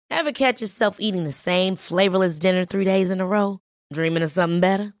Ever catch yourself eating the same flavorless dinner 3 days in a row? Dreaming of something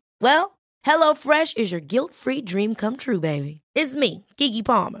better? Well, HelloFresh is your guilt-free dream come true, baby. It's me, Keke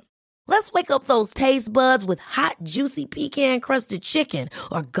Palmer. Let's wake up those taste buds with hot, juicy pecan-crusted chicken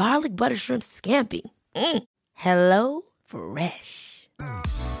or garlic butter shrimp scampi. Hello Fresh.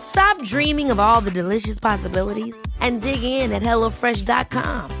 Stop dreaming of all the delicious possibilities and dig in at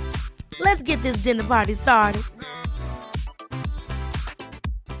HelloFresh.com. Let's get this dinner party started.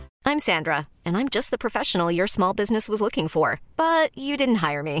 I'm Sandra, and I'm just the professional your small business was looking for. But you didn't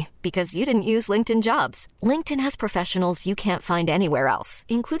hire me because you didn't use LinkedIn Jobs. LinkedIn has professionals you can't find anywhere else,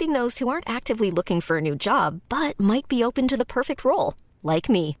 including those who aren't actively looking for a new job, but might be open to the perfect role, like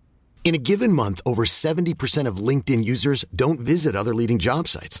me. In a given month, over 70% of LinkedIn users don't visit other leading job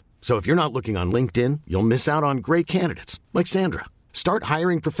sites. So if you're not looking on LinkedIn, you'll miss out on great candidates like Sandra. Start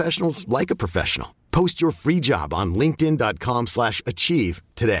hiring professionals like a professional. Post your free job on linkedin.com/achieve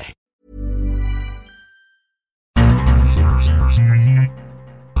today.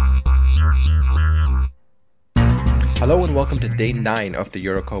 Hello and welcome to Day 9 of the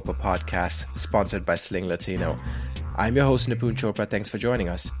Eurocopa podcast, sponsored by Sling Latino. I'm your host Nipun Chopra, thanks for joining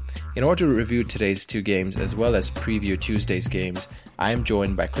us. In order to review today's two games as well as preview Tuesday's games, I am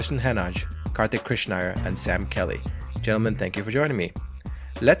joined by Kristen Henaj, Karthik Krishnaiyer, and Sam Kelly. Gentlemen, thank you for joining me.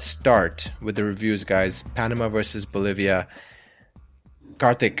 Let's start with the reviews, guys. Panama versus Bolivia.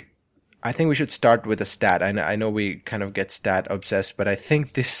 Karthik, I think we should start with a stat. I know we kind of get stat obsessed, but I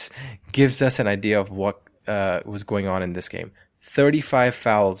think this gives us an idea of what was going on in this game. 35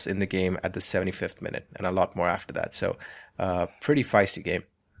 fouls in the game at the 75th minute, and a lot more after that. So, pretty feisty game.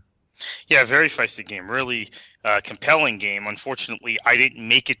 Yeah, very feisty game. Really compelling game. Unfortunately, I didn't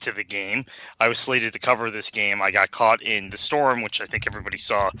make it to the game. I was slated to cover this game. I got caught in the storm, which I think everybody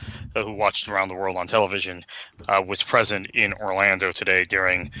saw who watched around the world on television. Was present in Orlando today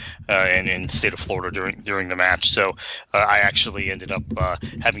during and in the state of Florida during the match. So I actually ended up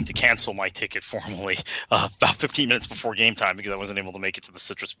having to cancel my ticket formally about 15 minutes before game time because I wasn't able to make it to the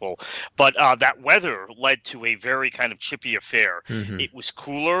Citrus Bowl. But that weather led to a very kind of chippy affair. Mm-hmm. It was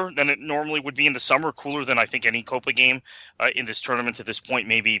cooler than it normally would be in the summer, cooler than I think any Copa game in this tournament to this point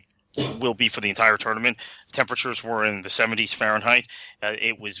maybe will be for the entire tournament. Temperatures were in the 70s Fahrenheit.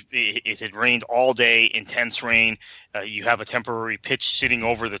 It had rained all day, intense rain. You have a temporary pitch sitting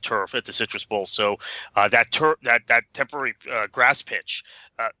over the turf at the Citrus Bowl, so that temporary grass pitch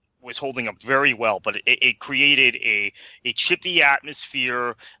was holding up very well, but it created a chippy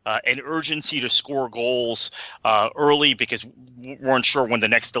atmosphere, an urgency to score goals early because we weren't sure when the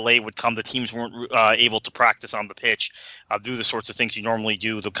next delay would come. The teams weren't able to practice on the pitch, do the sorts of things you normally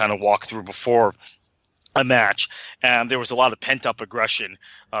do, the kind of walk through before a match, and there was a lot of pent-up aggression.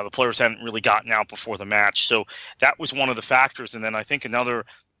 The players hadn't really gotten out before the match, so that was one of the factors. And then I think another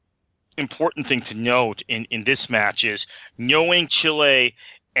important thing to note in this match is knowing Chile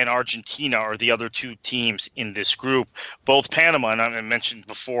and Argentina are the other two teams in this group. Both Panama, and I've mentioned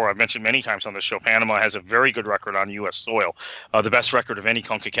many times on the show, Panama has a very good record on U.S. soil, the best record of any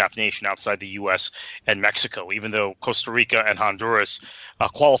CONCACAF nation outside the U.S. and Mexico, even though Costa Rica and Honduras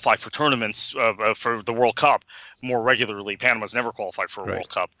qualify for tournaments for the World Cup more regularly. Panama's never qualified for a World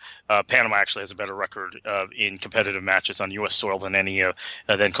Cup. Panama actually has a better record in competitive matches on U.S. soil than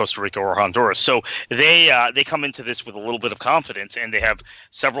than Costa Rica or Honduras. So they come into this with a little bit of confidence, and they have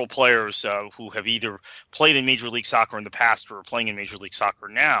several players who have either played in Major League Soccer in the past or are playing in Major League Soccer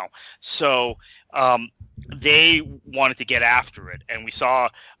now. So they wanted to get after it, and we saw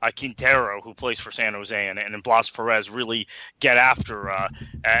Quintero, who plays for San Jose, and Blas Perez really get after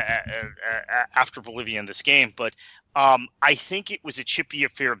Bolivia in this game. But I think it was a chippy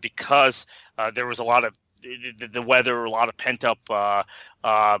affair because there was a lot of the weather, a lot of pent up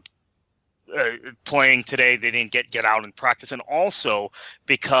playing today. They didn't get out and practice, and also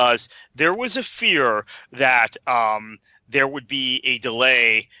because there was a fear that there would be a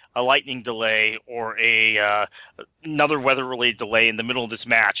delay, a lightning delay, or another weather-related delay in the middle of this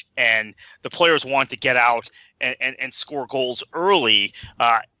match, and the players want to get out and score goals early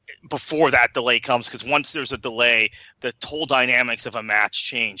before that delay comes, because once there's a delay, the whole dynamics of a match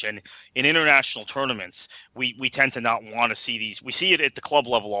change. And in international tournaments, we tend to not want to see these. We see it at the club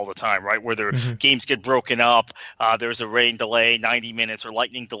level all the time, right, where their games get broken up. There's a rain delay, 90 minutes, or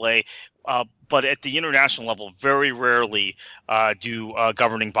lightning delay. But at the international level, very rarely do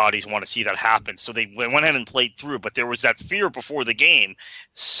governing bodies want to see that happen. So they went ahead and played through, but there was that fear before the game.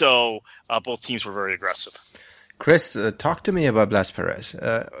 So both teams were very aggressive. Chris, talk to me about Blas Perez.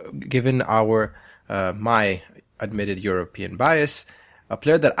 Given my admitted European bias, a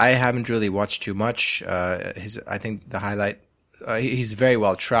player that I haven't really watched too much. I think the highlight he's very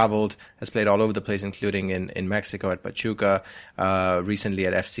well traveled, has played all over the place, including in Mexico at Pachuca, recently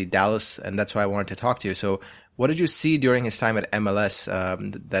at FC Dallas, and that's why I wanted to talk to you. So what did you see during his time at MLS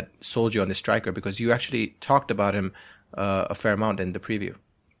that sold you on the striker? Because you actually talked about him a fair amount in the preview.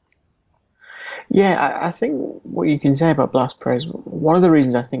 Yeah, I think what you can say about Blas Perez, one of the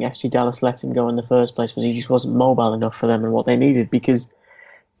reasons I think FC Dallas let him go in the first place was he just wasn't mobile enough for them and what they needed, because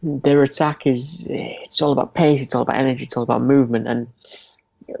their attack it's all about pace, it's all about energy, it's all about movement. And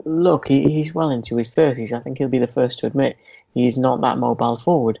look, he's well into his 30s. I think he'll be the first to admit he's not that mobile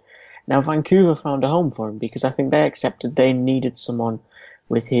forward. Now, Vancouver found a home for him because I think they accepted they needed someone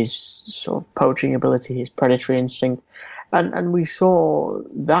with his sort of poaching ability, his predatory instinct. And we saw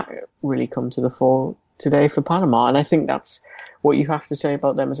that really come to the fore today for Panama. And I think that's what you have to say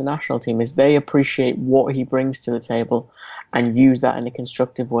about them as a national team, is they appreciate what he brings to the table and use that in a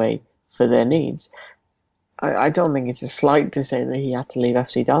constructive way for their needs. I don't think it's a slight to say that he had to leave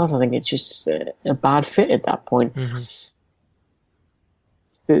FC Dallas. I think it's just a bad fit at that point. Mm-hmm.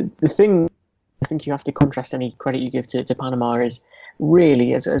 The thing I think you have to contrast any credit you give to Panama is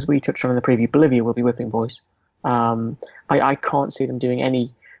really, as we touched on in the preview, Bolivia will be whipping boys. I can't see them doing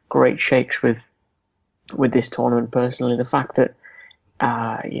any great shakes with this tournament personally. The fact that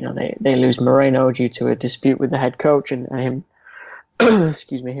they lose Moreno due to a dispute with the head coach and him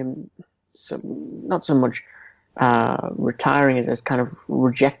not so much retiring as kind of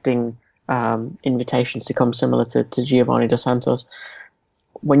rejecting invitations to come, similar to Giovanni Dos Santos.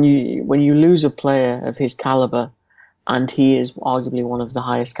 When you lose a player of his caliber, and he is arguably one of the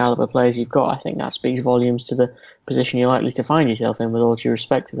highest caliber players you've got, I think that speaks volumes to the position you're likely to find yourself in, with all due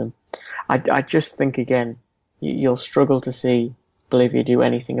respect to them. I just think, again, you'll struggle to see Bolivia do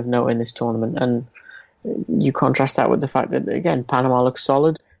anything of note in this tournament. And you contrast that with the fact that, again, Panama looks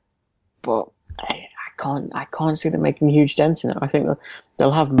solid, but I can't see them making huge dents in it. I think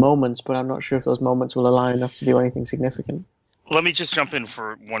they'll have moments, but I'm not sure if those moments will align enough to do anything significant. Let me just jump in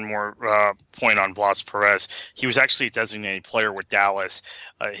for one more point on Blas Perez. He was actually a designated player with Dallas.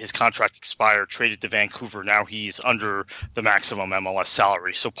 His contract expired, traded to Vancouver. Now he's under the maximum MLS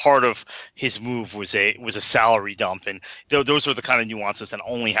salary. So part of his move was a salary dump, and those are the kind of nuances that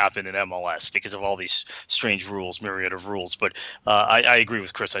only happen in MLS because of all these strange rules, myriad of rules. But I agree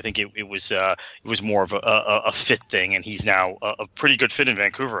with Chris. I think it was more of a fit thing, and he's now a pretty good fit in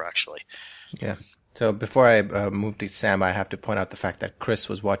Vancouver, actually. Yeah. So before I move to Sam, I have to point out the fact that Chris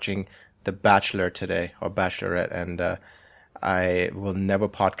was watching The Bachelor today, or Bachelorette, and I will never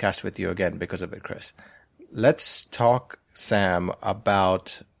podcast with you again because of it, Chris. Let's talk, Sam,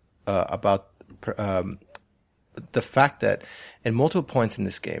 about the fact that in multiple points in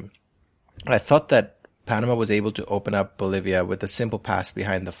this game, I thought that Panama was able to open up Bolivia with a simple pass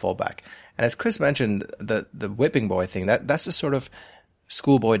behind the fullback. And as Chris mentioned, the whipping boy thing, that's a sort of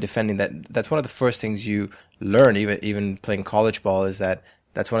schoolboy defending. That's one of the first things you learn, even playing college ball, is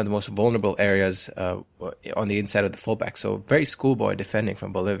that's one of the most vulnerable areas on the inside of the fullback. So very schoolboy defending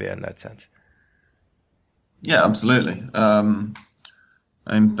from Bolivia in that sense. Yeah, absolutely.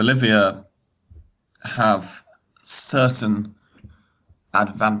 Bolivia have certain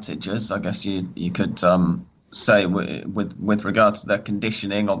advantages, I guess you could say, with regard to their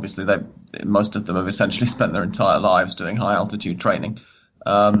conditioning. Obviously, most of them have essentially spent their entire lives doing high altitude training.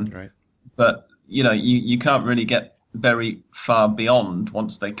 Right. But you can't really get very far beyond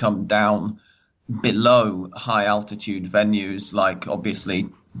once they come down below high altitude venues, like obviously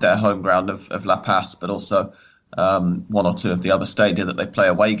their home ground of La Paz, but also one or two of the other stadia that they play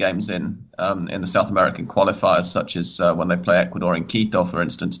away games in the South American qualifiers, such as when they play Ecuador in Quito, for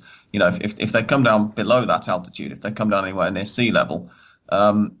instance. If they come down below that altitude, if they come down anywhere near sea level,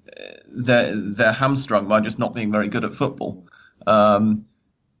 they're hamstrung by just not being very good at football.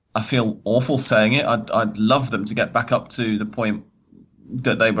 I feel awful saying it. I'd love them to get back up to the point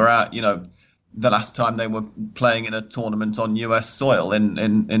that they were at, the last time they were playing in a tournament on US soil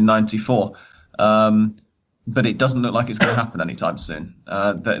in 94. But it doesn't look like it's going to happen anytime soon.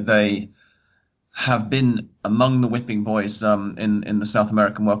 They have been among the whipping boys in the South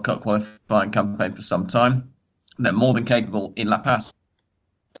American World Cup qualifying campaign for some time. They're more than capable in La Paz.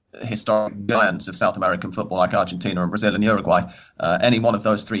 Historic giants of South American football like Argentina and Brazil and Uruguay, any one of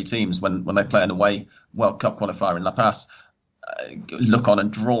those three teams, when they play an away World Cup qualifier in La Paz, look on a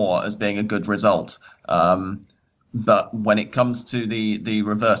draw as being a good result. But when it comes to the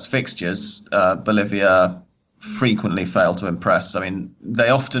reverse fixtures, Bolivia frequently fail to impress. They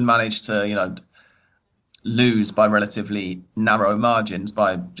often manage to lose by relatively narrow margins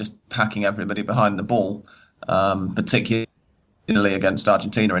by just packing everybody behind the ball, particularly Italy against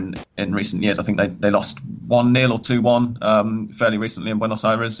Argentina in recent years. I think they lost 1-0 or 2-1 fairly recently in Buenos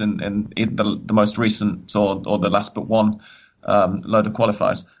Aires in the most recent or the last but one load of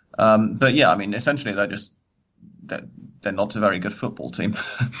qualifiers. But yeah, I mean, essentially they're not a very good football team.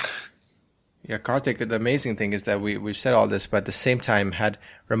 Yeah, Kartik, the amazing thing is that we've said all this, but at the same time, had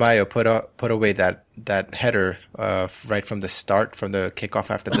Ramalho put away that header right from the start, from the kickoff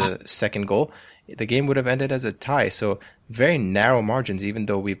after the second goal, the game would have ended as a tie. So very narrow margins, even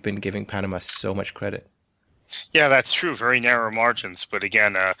though we've been giving Panama so much credit. Yeah, that's true. Very narrow margins. But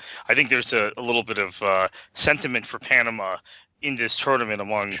again, I think there's a little bit of sentiment for Panama in this tournament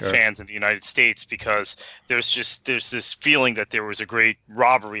among fans in the United States, because there's this feeling that there was a great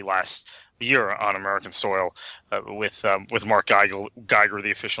robbery last year on American soil with Mark Geiger,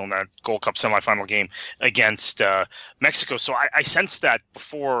 the official in that Gold Cup semifinal game against Mexico. So I sensed that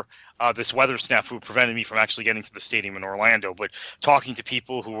before this weather snafu prevented me from actually getting to the stadium in Orlando. But talking to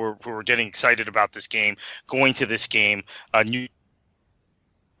people who were getting excited about this game, going to this game,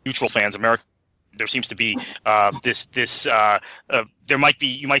 neutral fans, American. There seems to be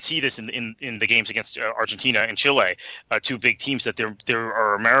you might see this in the games against Argentina and Chile, two big teams, that there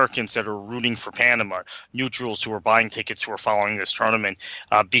are Americans that are rooting for Panama, neutrals who are buying tickets, who are following this tournament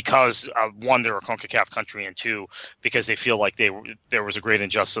because one, they're a CONCACAF country, and two, because they feel like there was a great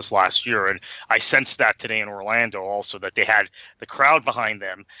injustice last year. And I sensed that today in Orlando also, that they had the crowd behind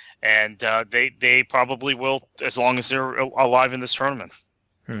them, and they probably will, as long as they're alive in this tournament.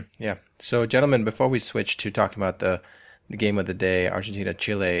 Yeah. So, gentlemen, before we switch to talking about the game of the day,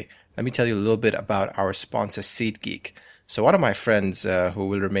 Argentina-Chile, let me tell you a little bit about our sponsor, SeatGeek. So one of my friends, who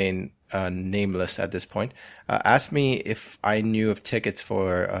will remain nameless at this point, asked me if I knew of tickets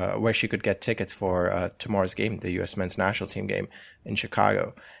for where she could get tickets for tomorrow's game, the U.S. men's national team game in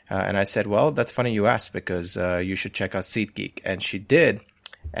Chicago. And I said, well, that's funny you asked, because you should check out SeatGeek. And she did.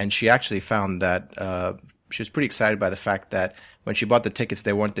 And she actually found that she was pretty excited by the fact that when she bought the tickets,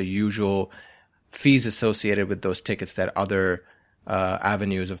 there weren't the usual fees associated with those tickets that other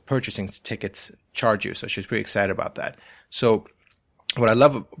avenues of purchasing tickets charge you. So she was pretty excited about that. So what I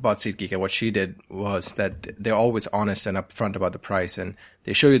love about SeatGeek and what she did was that they're always honest and upfront about the price, and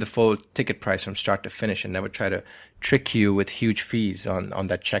they show you the full ticket price from start to finish and never try to trick you with huge fees on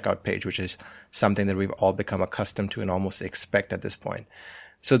that checkout page, which is something that we've all become accustomed to and almost expect at this point.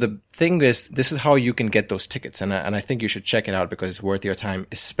 So the thing is, this is how you can get those tickets. And I think you should check it out because it's worth your time,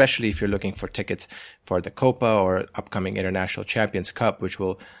 especially if you're looking for tickets for the Copa or upcoming International Champions Cup, which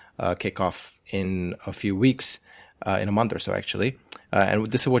will kick off in a few weeks, in a month or so, actually. And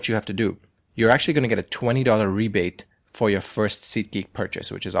this is what you have to do. You're actually going to get a $20 rebate for your first SeatGeek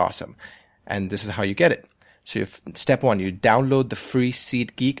purchase, which is awesome. And this is how you get it. So step 1, you download the free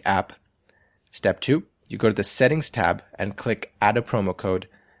SeatGeek app. Step 2, you go to the settings tab and click add a promo code.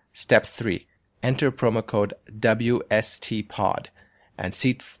 Step 3, enter promo code WSTPod. And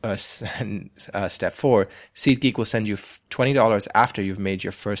step 4, SeatGeek will send you $20 after you've made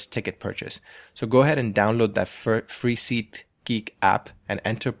your first ticket purchase. So go ahead and download that free SeatGeek app and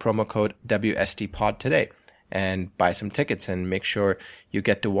enter promo code WSTPod today and buy some tickets and make sure you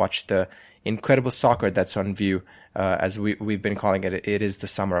get to watch the incredible soccer that's on view. As we've been calling it, it is the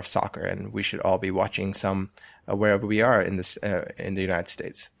summer of soccer, and we should all be watching some wherever we are in the United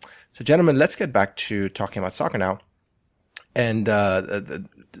States. So, gentlemen, let's get back to talking about soccer now. And the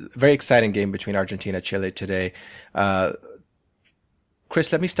very exciting game between Argentina and Chile today.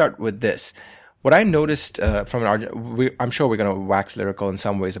 Chris, let me start with this. What I noticed I'm sure we're going to wax lyrical in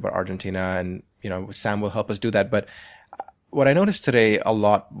some ways about Argentina, and Sam will help us do that. But what I noticed today a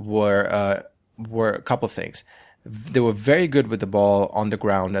lot were a couple of things. They were very good with the ball on the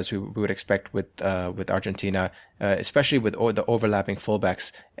ground, as we would expect with Argentina, especially with the overlapping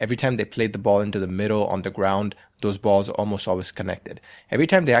fullbacks. Every time they played the ball into the middle on the ground, those balls almost always connected. Every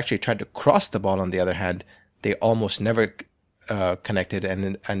time they actually tried to cross the ball, on the other hand, they almost never connected,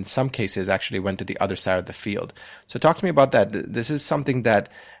 and in some cases actually went to the other side of the field. So talk to me about that. This is something that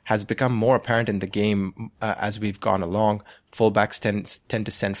has become more apparent in the game as we've gone along. Fullbacks tend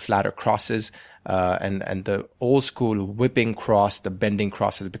to send flatter crosses, and the old school whipping cross, the bending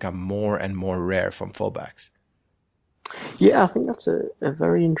cross, has become more and more rare from fullbacks. Yeah, I think that's a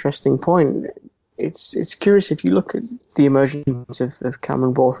very interesting point. It's curious, if you look at the emergence of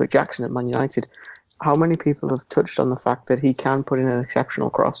Cameron Borthwick-Jackson at Man United, how many people have touched on the fact that he can put in an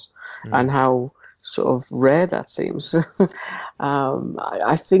exceptional cross, and how sort of rare that seems.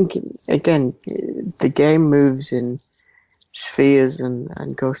 I think, again, the game moves in spheres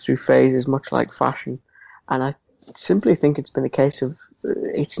and goes through phases, much like fashion. And I simply think it's been a case of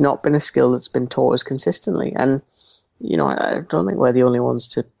it's not been a skill that's been taught as consistently. And I don't think we're the only ones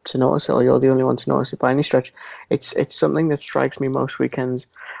to notice it, or you're the only one to notice it by any stretch. It's something that strikes me most weekends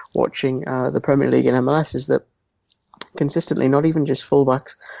watching the Premier League and MLS, is that consistently, not even just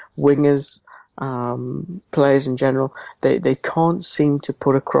fullbacks, wingers, players in general, they can't seem to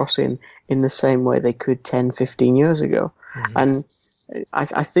put a cross in the same way they could 10, 15 years ago. Mm-hmm. And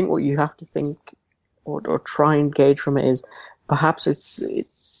I think what you have to think or try and gauge from it is perhaps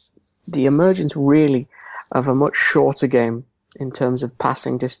it's the emergence really of a much shorter game in terms of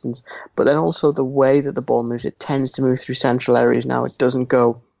passing distance, but then also the way that the ball moves. It tends to move through central areas now. It doesn't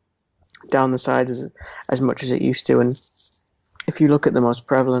go down the sides as much as it used to. And if you look at the most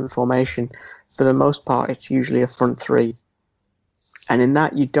prevalent formation, for the most part, it's usually a front three. And in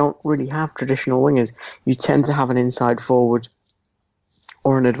that, you don't really have traditional wingers. You tend to have an inside forward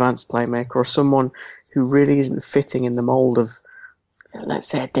or an advanced playmaker or someone who really isn't fitting in the mould of, let's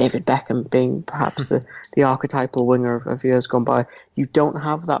say, David Beckham being perhaps the archetypal winger of years gone by. You don't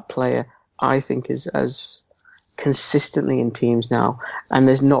have that player, I think, as consistently in teams now, and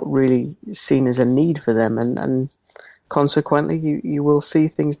there's not really seen as a need for them, and consequently you will see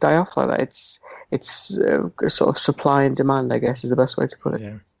things die off like that. It's a sort of supply and demand, I guess, is the best way to put it.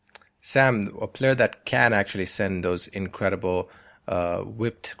 Yeah. Sam, a player that can actually send those incredible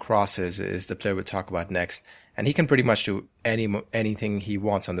whipped crosses is the player we'll talk about next. And he can pretty much do anything he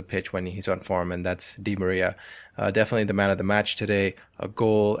wants on the pitch when he's on form, and that's Di Maria. Definitely the man of the match today, a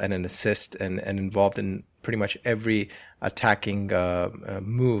goal and an assist, and involved in pretty much every attacking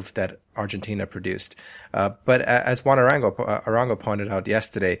move that Argentina produced. But as Juan Arango pointed out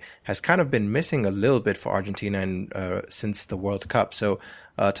yesterday, has kind of been missing a little bit for Argentina since the World Cup. So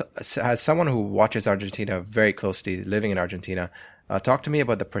as someone who watches Argentina very closely, living in Argentina, talk to me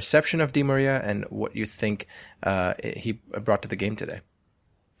about the perception of Di Maria and what you think he brought to the game today.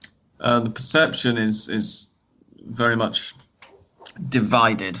 The perception is very much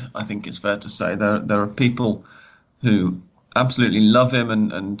divided, I think it's fair to say. There are people who absolutely love him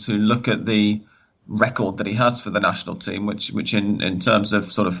and to look at the record that he has for the national team, which in terms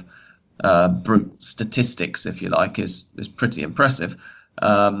of sort of brute statistics, if you like, is pretty impressive.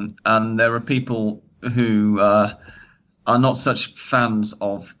 And there are people who are not such fans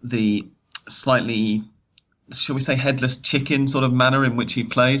of the slightly, shall we say, headless chicken sort of manner in which he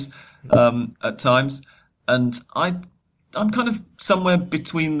plays at times. And I'm kind of somewhere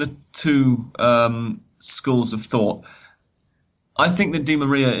between the two schools of thought. I think that Di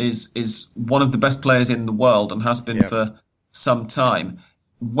Maria is one of the best players in the world and has been for some time.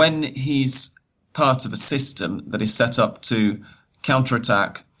 When he's part of a system that is set up to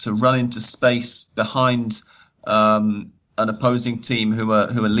counterattack, to run into space behind an opposing team who are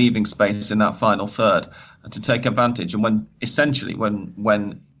leaving space in that final third, and to take advantage, and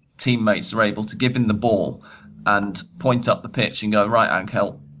when teammates are able to give him the ball and point up the pitch and go, right,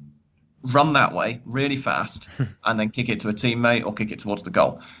 Angel, run that way really fast and then kick it to a teammate or kick it towards the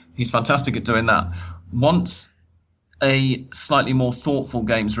goal. He's fantastic at doing that. Once a slightly more thoughtful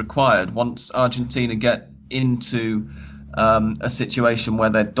game's required, once Argentina get into a situation where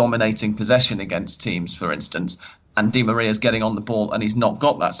they're dominating possession against teams, for instance, and Di Maria's getting on the ball and he's not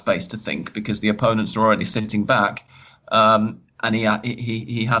got that space to think because the opponents are already sitting back, and he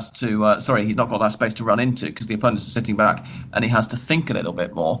has to he's not got that space to run into because the opponents are sitting back, and he has to think a little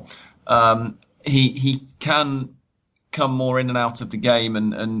bit more. He can come more in and out of the game,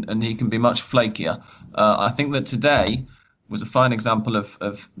 and he can be much flakier. I think that today was a fine example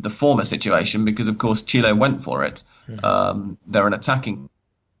of the former situation because, of course, Chile went for it. They're an attacking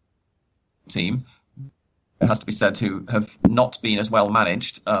team, it has to be said, who have not been as well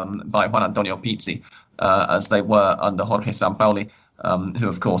managed by Juan Antonio Pizzi as they were under Jorge Sampaoli, who,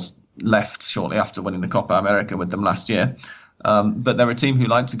 of course, left shortly after winning the Copa America with them last year. But they're a team who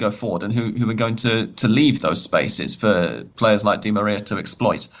like to go forward and who are going to leave those spaces for players like Di Maria to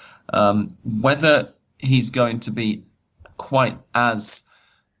exploit. Whether he's going to be quite as,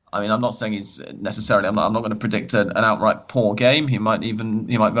 I'm not saying he's necessarily, I'm not going to predict an outright poor game. He might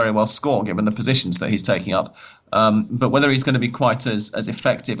very well score given the positions that he's taking up. But whether he's going to be quite as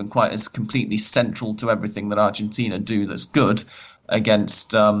effective and quite as completely central to everything that Argentina do that's good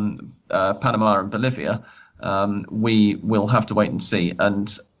against Panama and Bolivia, we will have to wait and see.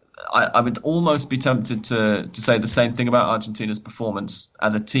 And I would almost be tempted to say the same thing about Argentina's performance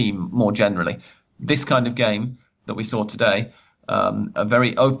as a team more generally. This kind of game that we saw today, a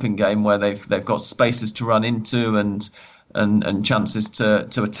very open game where they've got spaces to run into and chances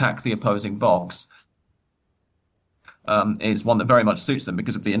to attack the opposing box, is one that very much suits them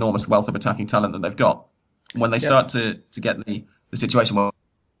because of the enormous wealth of attacking talent that they've got. When they start to get the situation where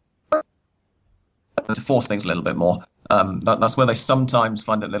wanted to force things a little bit more. That's where they sometimes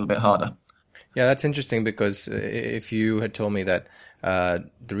find it a little bit harder. Yeah, that's interesting, because if you had told me that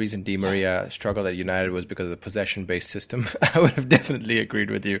the reason Di Maria struggled at United was because of the possession-based system, I would have definitely agreed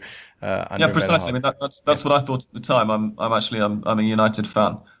with you. Yeah, precisely. I mean, that's what I thought at the time. I'm a United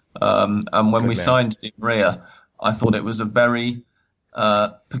fan, and when we signed Di Maria, I thought it was a very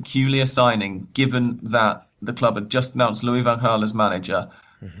peculiar signing, given that the club had just announced Louis van Gaal as manager.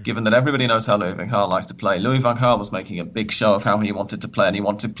 Given that everybody knows how Louis van Gaal likes to play, Louis van Gaal was making a big show of how he wanted to play, and he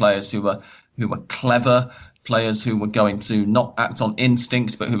wanted players who were clever, players who were going to not act on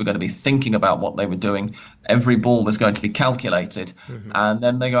instinct, but who were going to be thinking about what they were doing. Every ball was going to be calculated, and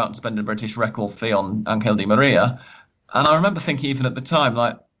then they go out and spend a British record fee on Angel Di Maria. And I remember thinking, even at the time,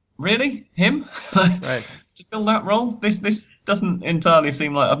 like, really, him? Right. To fill that role? This doesn't entirely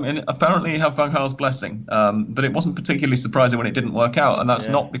seem like. I mean, apparently you have Van Gaal's blessing, but it wasn't particularly surprising when it didn't work out, and that's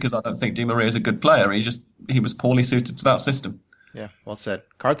not because I don't think Di Maria is a good player. He was poorly suited to that system. Yeah, well said.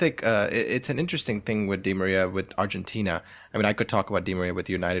 Karthik, it's an interesting thing with Di Maria with Argentina. I mean, I could talk about Di Maria with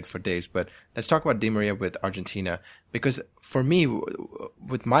United for days, but let's talk about Di Maria with Argentina. Because for me,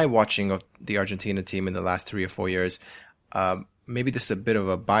 with my watching of the Argentina team in the last 3 or 4 years, maybe this is a bit of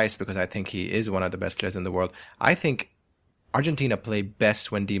a bias because I think he is one of the best players in the world. I think Argentina play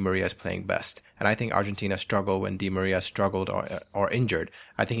best when Di Maria is playing best. And I think Argentina struggle when Di Maria struggled or injured.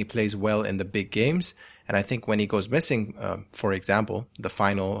 I think he plays well in the big games. And I think when he goes missing, for example, the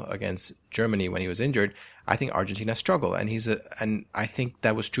final against Germany when he was injured, I think Argentina struggle. And I think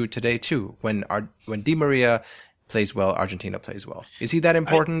that was true today too. When Di Maria plays well, Argentina plays well. Is he that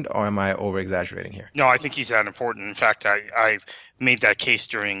important, or am I over-exaggerating here? No, I think he's that important. In fact, I've made that case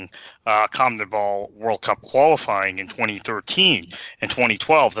during CONMEBOL World Cup qualifying in 2013 and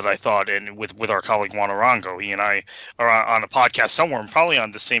 2012 that I thought, and with our colleague Juan Arango, he and I are on a podcast somewhere, probably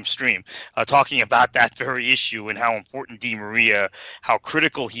on the same stream, talking about that very issue and how important Di Maria, how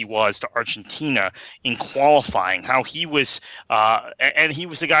critical he was to Argentina in qualifying, how he was, and he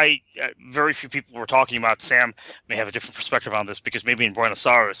was a guy very few people were talking about. Sam may have a different perspective on this because maybe in Buenos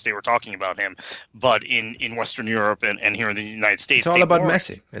Aires they were talking about him, but in Western Europe and here in the United States, it's all about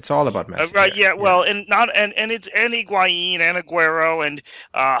Messi. It's all about Messi. Right? Yeah. Well, and it's Higuaín and Aguero and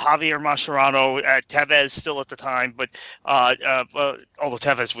Javier Mascherano, Tevez still at the time, but although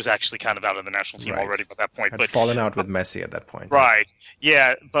Tevez was actually kind of out of the national team already by that point, had fallen out with Messi at that point. Right.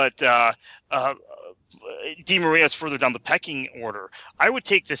 Yeah, but Di Maria is further down the pecking order. I would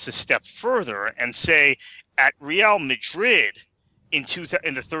take this a step further and say at Real Madrid in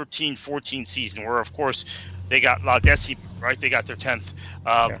the 13-14 season, where of course they got La Decima, right? They got their 10th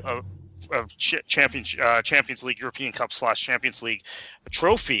Champions League, European Cup / Champions League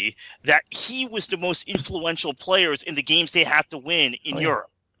trophy, that he was the most influential players in the games they had to win in Europe.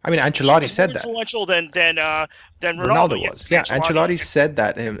 I mean, Ancelotti said that. Influential than Ronaldo was. Yeah, Ancelotti said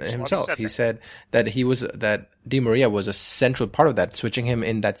that himself. He said that that Di Maria was a central part of that, switching him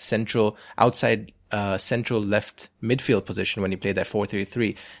in that central left midfield position when he played that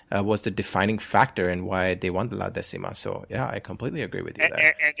 4-3-3 was the defining factor in why they won the La Decima. So yeah, I completely agree with you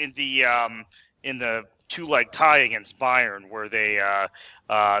there. And in the 2-leg tie against Bayern, where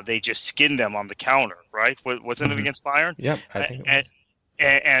they just skinned them on the counter, right? Wasn't it against Bayern? Yeah, I think.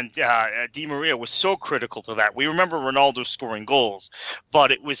 And Di Maria was so critical to that. We remember Ronaldo scoring goals,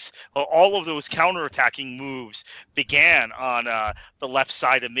 but it was all of those counterattacking moves began on the left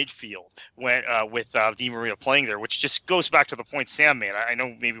side of midfield when with Di Maria playing there, which just goes back to the point Sam made. I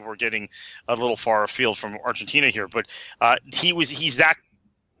know maybe we're getting a little far afield from Argentina here, but he's that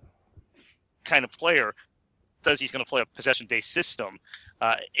kind of player. Says he's going to play a possession-based system.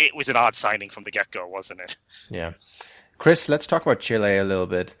 It was an odd signing from the get-go, wasn't it? Yeah. Chris, let's talk about Chile a little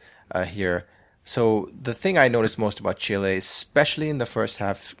bit here. So the thing I noticed most about Chile, especially in the first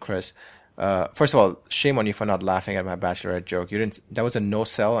half, Chris, first of all, shame on you for not laughing at my Bachelorette joke. That was a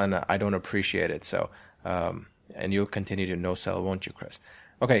no-sell, and I don't appreciate it. So, and you'll continue to no-sell, won't you, Chris?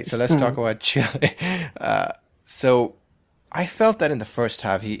 Okay, so let's talk about Chile. So I felt that in the first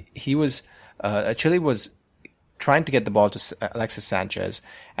half, Chile was trying to get the ball to Alexis Sanchez.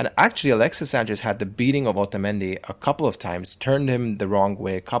 And actually, Alexis Sanchez had the beating of Otamendi a couple of times, turned him the wrong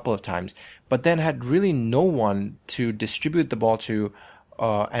way a couple of times, but then had really no one to distribute the ball to,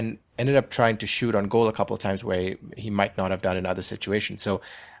 and ended up trying to shoot on goal a couple of times where he might not have done in other situations. So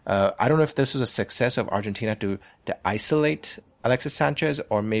I don't know if this was a success of Argentina to isolate Alexis Sanchez,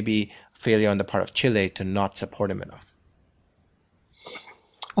 or maybe failure on the part of Chile to not support him enough.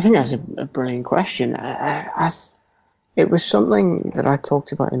 I think that's a brilliant question. It was something that I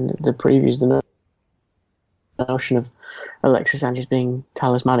talked about in the previews, the notion of Alexis Sanchez being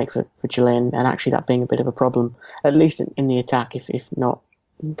talismanic for Chile and actually that being a bit of a problem, at least in the attack, if not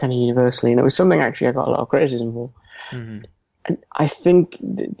kind of universally. And it was something actually I got a lot of criticism for. Mm-hmm. And I think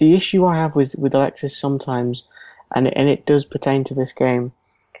the issue I have with Alexis sometimes, and it does pertain to this game,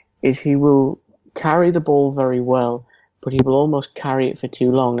 is he will carry the ball very well, but he will almost carry it for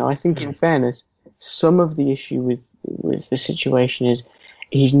too long. Now, I think in fairness, some of the issue with the situation is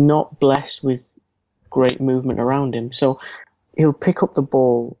he's not blessed with great movement around him. So he'll pick up the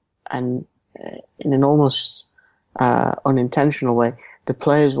ball and in an almost unintentional way, the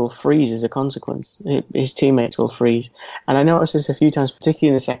players will freeze as a consequence. His teammates will freeze. And I noticed this a few times, particularly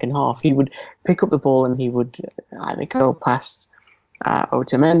in the second half. He would pick up the ball and he would either go past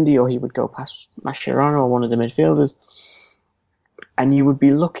Otamendi or he would go past Mascherano or one of the midfielders. And you would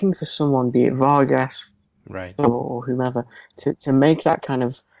be looking for someone, be it Vargas or whomever, to make that kind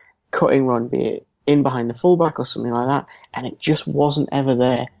of cutting run, be it in behind the fullback or something like that. And it just wasn't ever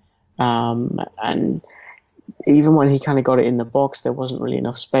there. And even when he kind of got it in the box, there wasn't really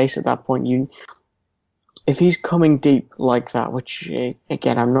enough space at that point. If he's coming deep like that, which,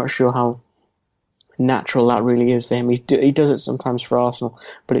 again, I'm not sure how natural that really is for him. He does it sometimes for Arsenal,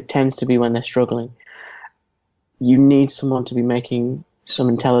 but it tends to be when they're struggling. You need someone to be making some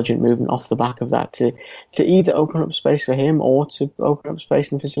intelligent movement off the back of that to either open up space for him or to open up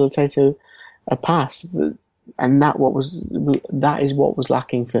space and facilitate a pass. And that is what was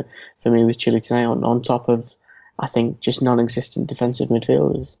lacking for me with Chile tonight, on top of, I think, just non-existent defensive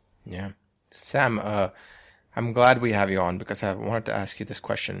midfielders. Yeah. Sam, I'm glad we have you on because I wanted to ask you this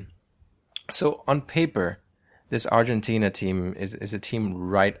question. So on paper, this Argentina team is a team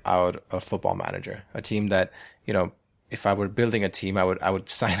right out of Football Manager, a team that, if I were building a team, I would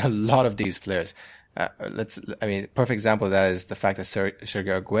sign a lot of these players. Perfect example of that is the fact that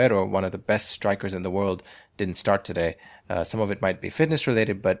Sergio Aguero, one of the best strikers in the world, didn't start today. Some of it might be fitness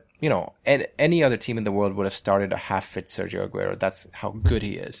related, but any other team in the world would have started a half-fit Sergio Aguero. That's how good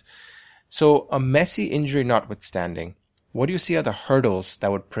he is. So a Messi injury notwithstanding, what do you see are the hurdles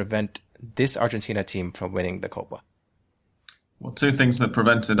that would prevent this Argentina team from winning the Copa? Well, two things that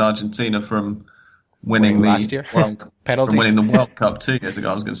prevented Argentina from winning last year, from winning the World Cup 2 years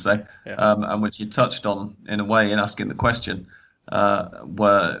ago, I was going to say, and which you touched on in a way in asking the question,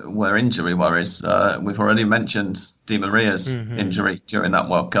 were injury worries. We've already mentioned Di Maria's injury during that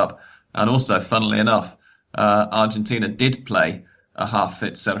World Cup, and also, funnily enough, Argentina did play a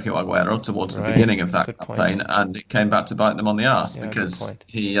half-fit Sergio Aguero towards the beginning of that campaign, and it came back to bite them on the arse because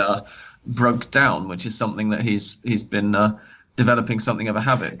he broke down, which is something that he's been developing something of a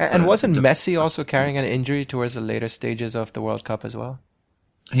habit. And wasn't Messi also carrying an injury towards the later stages of the World Cup as well?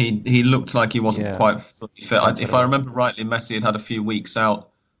 He looked like he wasn't quite fully fit. If I remember rightly, Messi had a few weeks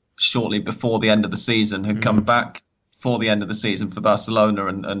out shortly before the end of the season, had come back for the end of the season for Barcelona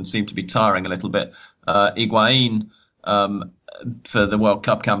and seemed to be tiring a little bit. Higuain, for the World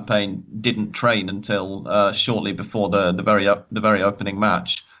Cup campaign, didn't train until shortly before the very opening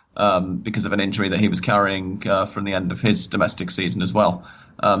match. Because of an injury that he was carrying from the end of his domestic season as well.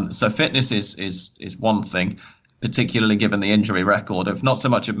 So fitness is one thing, particularly given the injury record of not so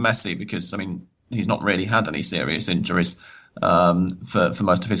much of Messi, because he's not really had any serious injuries for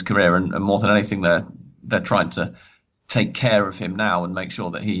most of his career, and more than anything, they're trying to take care of him now and make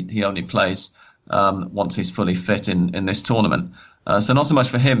sure that he only plays once he's fully fit in this tournament. So not so much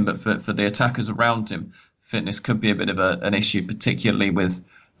for him, but for the attackers around him, fitness could be a bit of an issue, particularly with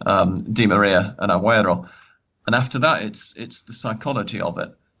Di Maria and Aguero. And after that, it's the psychology of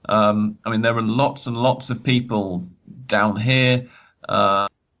it. There are lots and lots of people down here, continent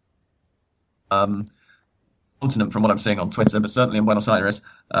from what I'm seeing on Twitter, but certainly in Buenos Aires,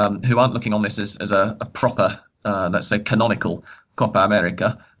 who aren't looking on this as a proper, let's say, canonical Copa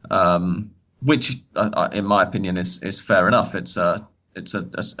America, which, in my opinion, is fair enough. It's a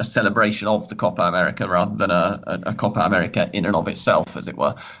celebration of the Copa America rather than a Copa America in and of itself, as it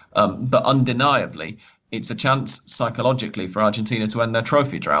were. But undeniably, it's a chance psychologically for Argentina to end their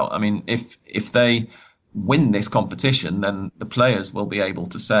trophy drought. If they win this competition, then the players will be able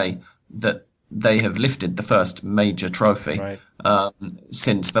to say that they have lifted the first major trophy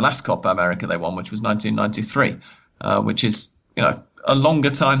since the last Copa America they won, which was 1993, which is, a longer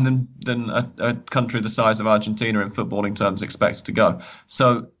time than a country the size of Argentina in footballing terms expects to go.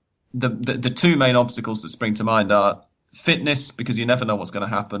 So the two main obstacles that spring to mind are fitness, because you never know what's going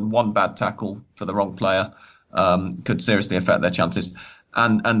to happen. One bad tackle for the wrong player could seriously affect their chances,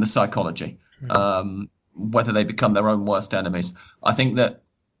 and the psychology, whether they become their own worst enemies. I think that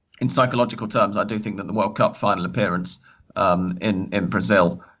in psychological terms, I do think that the World Cup final appearance in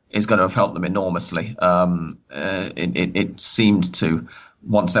Brazil is going to have helped them enormously. It seemed to,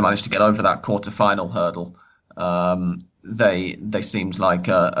 once they managed to get over that quarterfinal hurdle, they seemed like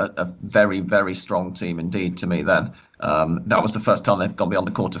a very, very strong team indeed to me then. That was the first time they've gone beyond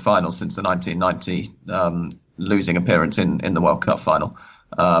the quarterfinals since the 1990 losing appearance in the World Cup final.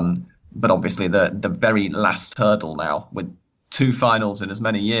 But obviously the very last hurdle now, with 2 finals in as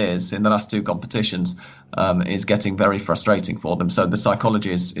many years in the last 2 competitions, is getting very frustrating for them. So the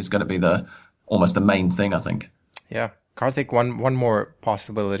psychology is going to be almost the main thing, I think. Yeah. Karthik, one more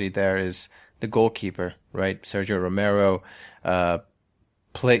possibility there is the goalkeeper, right? Sergio Romero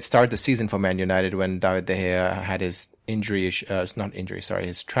started the season for Man United when David De Gea had his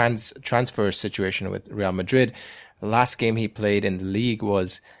his transfer situation with Real Madrid. The last game he played in the league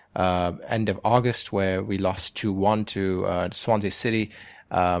was end of August, where we lost 2-1 to Swansea City.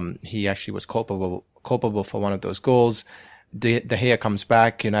 He actually was culpable for one of those goals. De Gea comes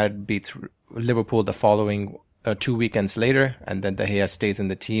back. United beats Liverpool the following 2 weekends later, and then De Gea stays in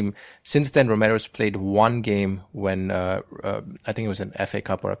the team. Since then, Romero's played 1 game when I think it was an FA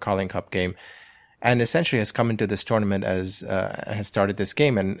Cup or a Carling Cup game, and essentially has come into this tournament as has started this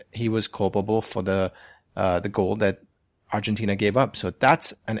game, and he was culpable for the goal that Argentina gave up. So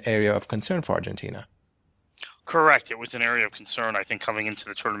that's an area of concern for Argentina. Correct. It was an area of concern, I think, coming into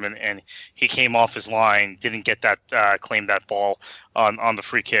the tournament, and he came off his line, didn't get that, claim that ball on the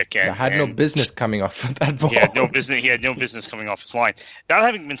free kick. And had no business coming off of that ball. He had no business coming off his line. That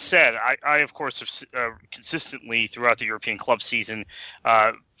having been said, I of course, have consistently throughout the European club season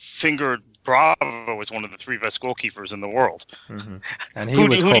fingered Bravo as one of the 3 best goalkeepers in the world. Mm-hmm. And he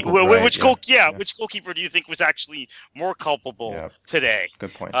was culpable, right? Which goalkeeper do you think was actually more culpable today?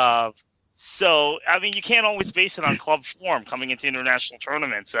 Good point. So, I mean, you can't always base it on club form coming into international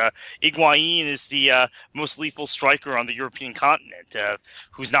tournaments. Higuain is the most lethal striker on the European continent,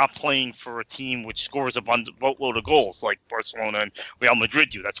 who's not playing for a team which scores a boatload of goals like Barcelona and Real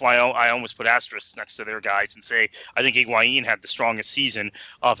Madrid do. That's why I almost put asterisks next to their guys and say I think Higuain had the strongest season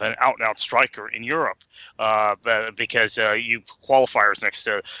of an out-and-out striker in Europe, because you qualifiers next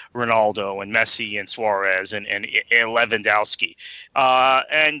to Ronaldo and Messi and Suarez and Lewandowski.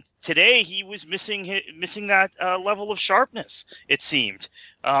 And today he was missing that level of sharpness, it seemed.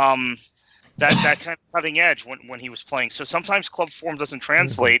 That kind of cutting edge when he was playing. So sometimes club form doesn't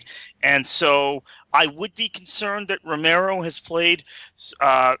translate. And so I would be concerned that Romero has played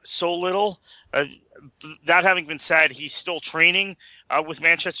so little. That having been said, he's still training with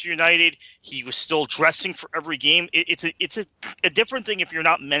Manchester United. He was still dressing for every game. It's a different thing if you're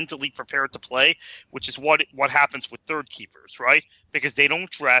not mentally prepared to play, which is what happens with third keepers, right? Because they don't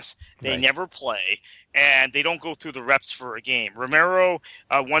dress, they never play, and they don't go through the reps for a game. Romero,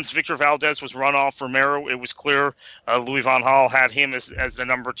 once Victor Valdez was run off Romero, it was clear Louis van Gaal had him as the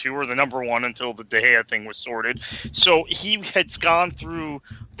number 2 or the number 1 until the De Gea thing was sorted. So he had gone through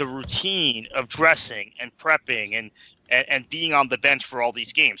the routine of dressing and prepping and being on the bench for all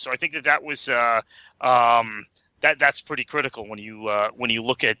these games. So I think that was that's pretty critical when you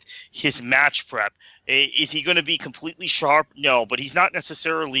look at his match prep. Is he going to be completely sharp? No, but he's not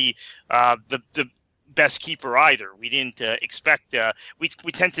necessarily the best keeper either. We didn't expect we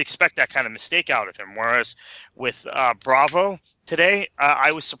tend to expect that kind of mistake out of him. Whereas with Bravo today,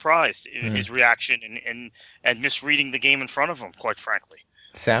 I was surprised in his reaction and misreading the game in front of him, quite frankly.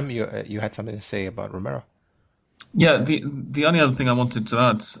 Sam, you had something to say about Romero? Yeah, the only other thing I wanted to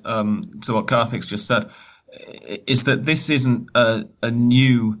add to what Karthik's just said is that this isn't a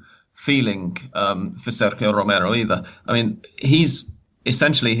new feeling for Sergio Romero either. I mean, he's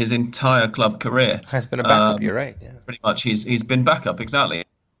essentially his entire club career has been a backup. You're right. Yeah. Pretty much, he's been backup, exactly,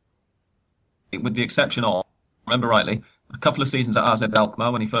 with the exception of, remember rightly, a couple of seasons at AZ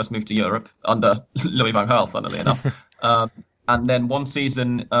Alkmaar when he first moved to Europe under Louis van Gaal, funnily enough, and then 1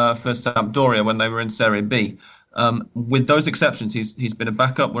 season for Sampdoria when they were in Serie B. With those exceptions, he's been a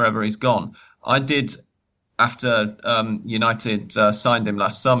backup wherever he's gone. I did, after United signed him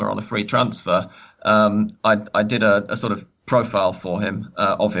last summer on a free transfer, I did a sort of profile for him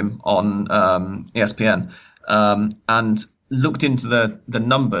of him on ESPN and looked into the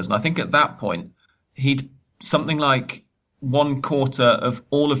numbers. And I think at that point, he'd something like 1/4 of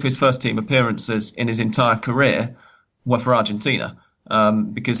all of his first team appearances in his entire career were for Argentina.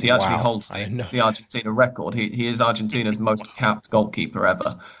 Because he actually holds the Argentina record. He is Argentina's most capped goalkeeper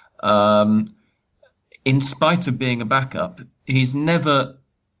ever. In spite of being a backup, he's never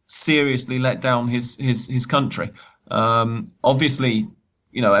seriously let down his country. Obviously,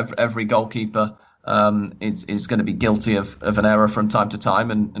 you know, every goalkeeper is going to be guilty of an error from time to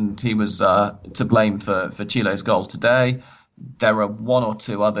time, and he was to blame for Chile's goal today. there are one or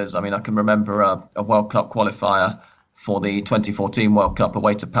two others. I mean, I can remember a World Cup qualifier for the 2014 World Cup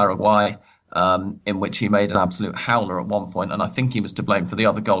away to Paraguay, in which he made an absolute howler at one point, and I think he was to blame for the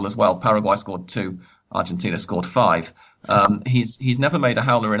other goal as well. Paraguay scored 2, Argentina scored 5. He's never made a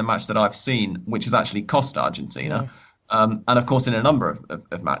howler in a match that I've seen, which has actually cost Argentina. And of course, in a number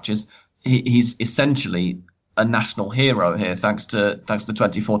of matches, he's essentially a national hero here, thanks to the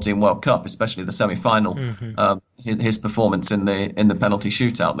 2014 World Cup, especially the semi-final. His performance in the penalty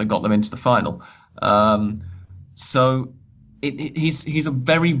shootout that got them into the final. So he's a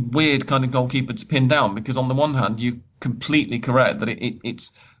very weird kind of goalkeeper to pin down, because on the one hand, you're completely correct that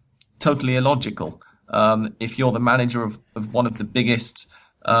it's totally illogical. If you're the manager of one of the biggest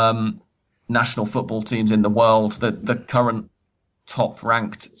national football teams in the world, the current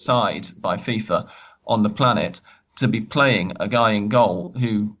top-ranked side by FIFA on the planet, to be playing a guy in goal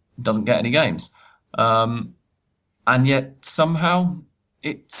who doesn't get any games. And yet somehow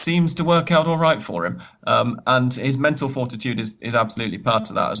it seems to work out all right for him. And his mental fortitude is absolutely part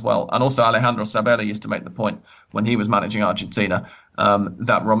of that as well. And also Alejandro Sabella used to make the point when he was managing Argentina,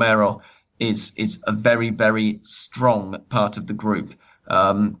 that Romero is a very, very strong part of the group.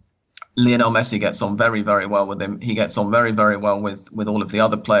 Lionel Messi gets on very, very well with him. He gets on very, very well with all of the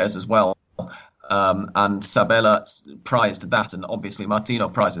other players as well. And Sabella prized that, and obviously Martino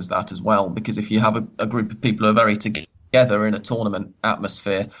prizes that as well, because if you have a group of people who are very together in a tournament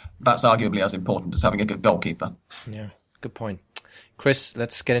atmosphere, that's arguably as important as having a good goalkeeper. Yeah, good point. Chris,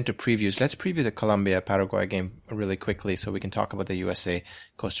 let's get into previews. Let's preview the Colombia-Paraguay game really quickly so we can talk about the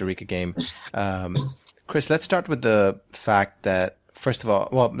USA-Costa Rica game. Chris, let's start with the fact that, first of all,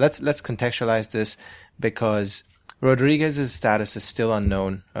 well, let's contextualize this, because Rodriguez's status is still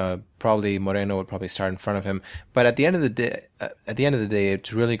unknown. Probably Moreno would probably start in front of him, but at the end of the day,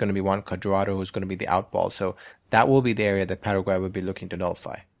 it's really going to be Juan Cuadrado who's going to be the outball. So that will be the area that Paraguay would be looking to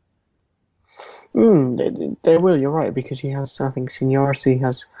nullify. They will. You're right, because he has, I think, seniority,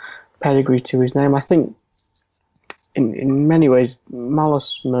 has pedigree to his name. I think, in many ways,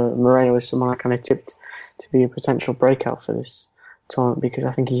 Marlos Moreno is someone I kind of tipped to be a potential breakout for this tournament, because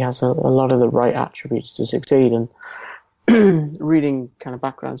I think he has a lot of the right attributes to succeed. And reading kind of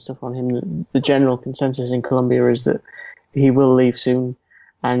background stuff on him, the general consensus in Colombia is that he will leave soon,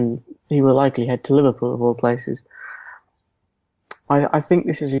 and he will likely head to Liverpool of all places. I think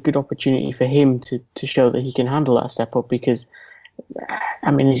this is a good opportunity for him to show that he can handle that step up, because,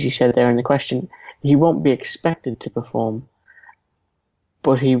 I mean, as you said there in the question, he won't be expected to perform,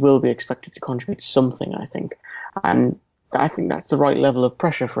 but he will be expected to contribute something, I think. And I think that's the right level of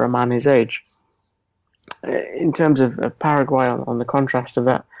pressure for a man his age. In terms of Paraguay, on the contrast of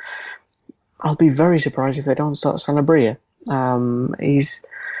that, I'll be very surprised if they don't start Sanabria. He's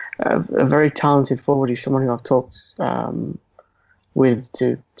a very talented forward. He's someone who I've talked with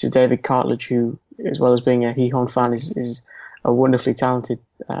to David Cartledge, who, as well as being a Gijón fan, is a wonderfully talented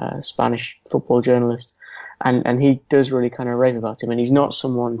Spanish football journalist, and he does really kind of rave about him. And he's not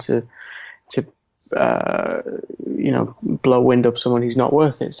someone to blow wind up someone who's not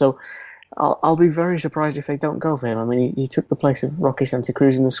worth it. So I'll be very surprised if they don't go for him. I mean, he took the place of Roque Santa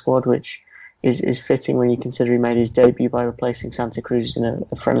Cruz in the squad, which is fitting when you consider he made his debut by replacing Santa Cruz in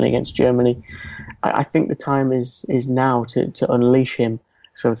a friendly against Germany. I think the time is now to unleash him,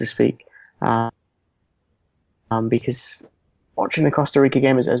 so to speak, because watching the Costa Rica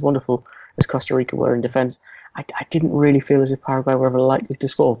game, as wonderful as Costa Rica were in defence, I didn't really feel as if Paraguay were ever likely to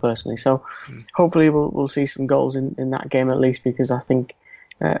score, personally. So hopefully we'll see some goals in that game at least, because I think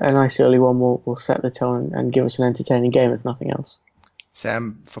a nice early one will set the tone and give us an entertaining game, if nothing else.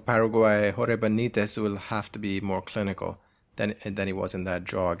 Sam, for Paraguay, Jorge Benitez will have to be more clinical than he was in that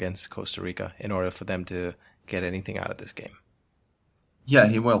draw against Costa Rica in order for them to get anything out of this game. Yeah,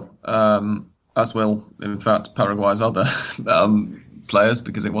 he will. As will, in fact, Paraguay's other players,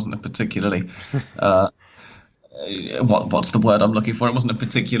 because it wasn't a particularly... what's the word I'm looking for? It wasn't a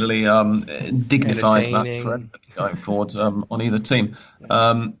particularly dignified match for anybody going forward on either team.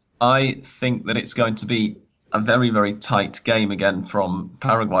 I think that it's going to be a very, very tight game again from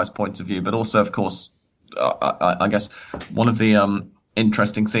Paraguay's point of view, but also, of course, I guess one of the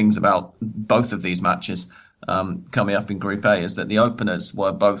interesting things about both of these matches coming up in Group A is that the openers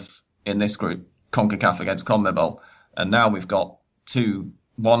were both in this group, CONCACAF against CONMEBOL, and now we've got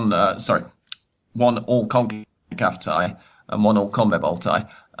one all CONCACAF tie and one all CONMEBOL tie,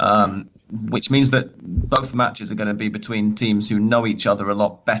 which means that both matches are going to be between teams who know each other a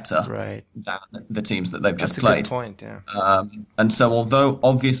lot better than the teams that they've just played. That's a good point, yeah. And so although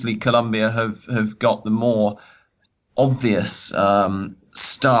obviously Colombia have got the more obvious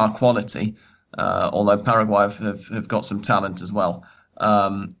star quality, although Paraguay have got some talent as well.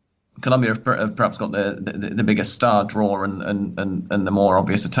 Colombia have perhaps got the bigger star draw and the more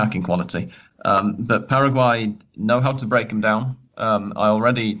obvious attacking quality. But Paraguay know how to break them down.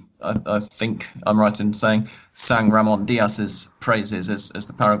 I think I'm right in saying, sang Ramon Diaz's praises as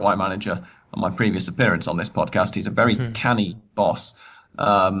the Paraguay manager on my previous appearance on this podcast. He's a very canny boss.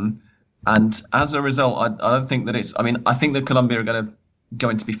 And as a result, I don't think that I think that Colombia are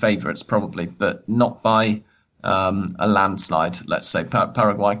going to be favourites probably, but not by a landslide. Let's say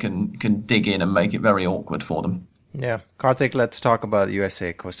Paraguay can dig in and make it very awkward for them. Yeah. Karthik, let's talk about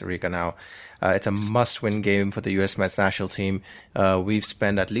USA, Costa Rica now. It's a must-win game for the U.S. men's national team. We've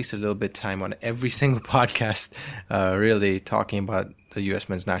spent at least a little bit of time on every single podcast really talking about the U.S.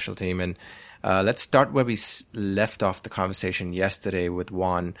 men's national team. And let's start where we left off the conversation yesterday with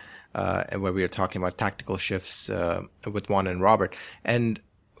Juan, and where we were talking about tactical shifts with Juan and Robert. And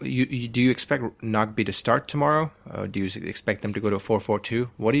do you expect Nagbe to start tomorrow? Do you expect them to go to 4-4-2?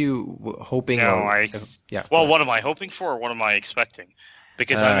 What are you hoping? What am I hoping for, or what am I expecting?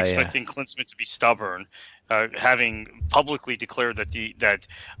 Because I'm expecting Klinsmann to be stubborn, having publicly declared that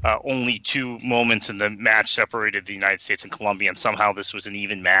only 2 moments in the match separated the United States and Colombia, and somehow this was an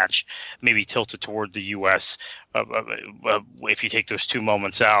even match, maybe tilted toward the U.S. If you take those 2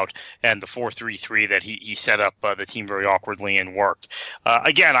 moments out, and the 4-3-3 that he set up the team very awkwardly and worked.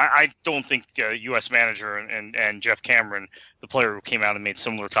 Again, I don't think U.S. manager and Jeff Cameron, the player who came out and made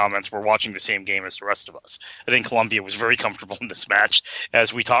similar comments, were watching the same game as the rest of us. I think Colombia was very comfortable in this match,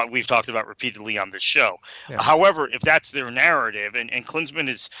 as we've talked about repeatedly on this show. Yeah. However, if that's their narrative, and Klinsmann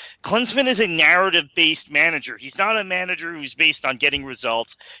is a narrative-based manager. He's not a manager who's based on getting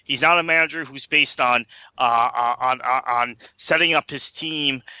results. He's not a manager who's based on setting up his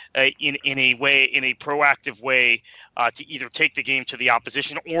team in a proactive way to either take the game to the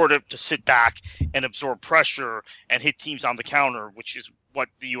opposition or to sit back and absorb pressure and hit teams on the counter, which is what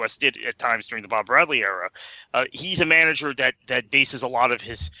the U.S. did at times during the Bob Bradley era. He's a manager that bases a lot of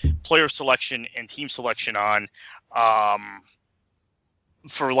his player selection and team selection on,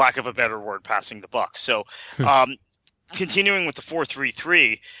 for lack of a better word, passing the buck. So continuing with the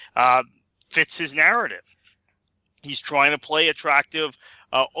 4-3-3 fits his narrative. He's trying to play attractive,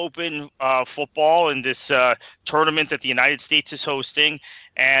 open football in this tournament that the United States is hosting.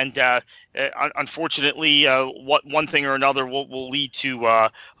 And unfortunately, one thing or another will lead to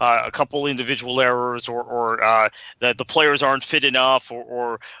a couple individual errors, or the players aren't fit enough,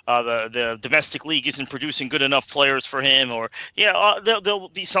 or the domestic league isn't producing good enough players for him, or there'll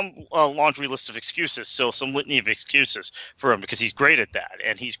be some laundry list of excuses, so some litany of excuses for him, because he's great at that,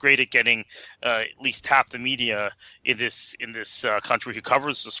 and he's great at getting at least half the media in this country who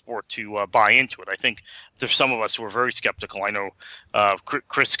covers the sport to buy into it. I think there's some of us who are very skeptical. I know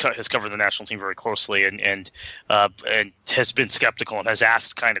Chris has covered the national team very closely and has been skeptical and has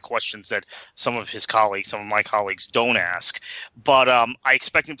asked kind of questions that some of my colleagues don't ask. But I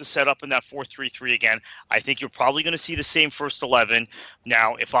expect him to set up in that 4-3-3 again. I think you're probably going to see the same first 11.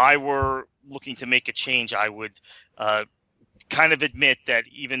 Now, if I were looking to make a change, I would kind of admit that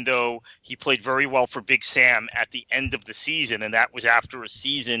even though he played very well for Big Sam at the end of the season, and that was after a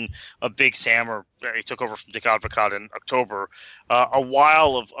season of Big Sam, or he took over from Dick Advocaat in October, a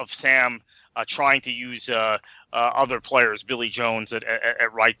while of Sam trying to use other players, Billy Jones at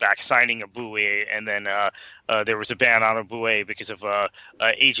right back, signing Aboué, and then there was a ban on Aboué because of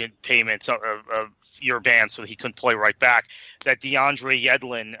agent payments, year ban, so he couldn't play right back. That DeAndre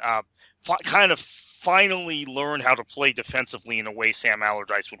Yedlin kind of finally learned how to play defensively in a way Sam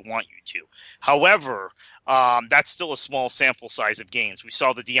Allardyce would want you to. However, that's still a small sample size of games. We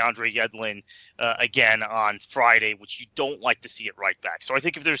saw the DeAndre Yedlin again on Friday, which you don't like to see at right back. So I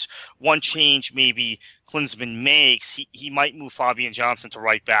think if there's one change maybe Klinsmann makes, he might move Fabian Johnson to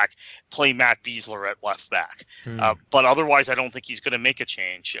right back, play Matt Besler at left back. But otherwise, I don't think he's going to make a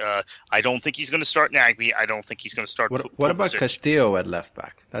change. I don't think he's going to start Nagbe. I don't think he's going to start. What about Castillo at left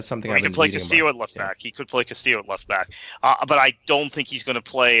back? That's something I've been reading about. He can play Castillo at left back. He could play Castillo at left back. But I don't think he's going to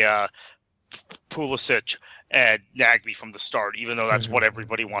play Pulisic and Nagbe from the start, even though that's what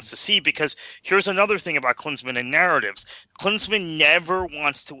everybody wants to see. Because here's another thing about Klinsmann and narratives. Klinsmann never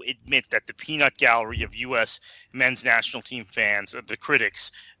wants to admit that the peanut gallery of U.S. men's national team fans, the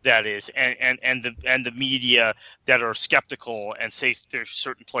critics, that is, and the media that are skeptical and say there's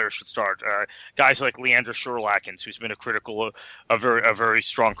certain players should start. Guys like Leander Sherlackens, who's been a very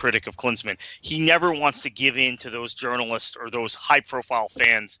strong critic of Klinsmann. He never wants to give in to those journalists or those high-profile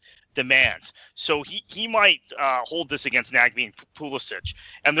fans demands. So he might hold this against Nagbe and Pulisic.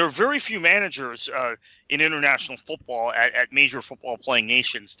 And there are very few managers in international football at major football playing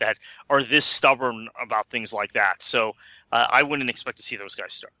nations that are this stubborn about things like that. So I wouldn't expect to see those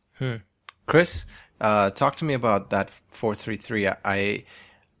guys start. Chris, talk to me about that 4-3-3.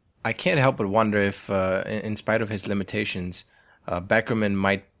 I can't help but wonder if, in spite of his limitations, Beckerman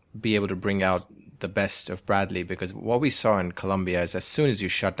might be able to bring out the best of Bradley, because what we saw in Colombia is as soon as you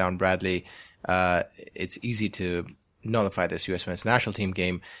shut down Bradley, it's easy to nullify this U.S. men's national team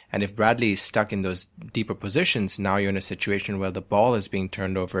game. And if Bradley is stuck in those deeper positions, now you're in a situation where the ball is being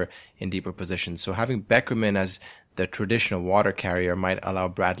turned over in deeper positions. So having Beckerman as the traditional water carrier might allow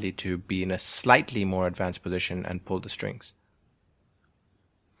Bradley to be in a slightly more advanced position and pull the strings.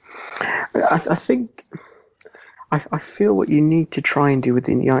 I feel what you need to try and do with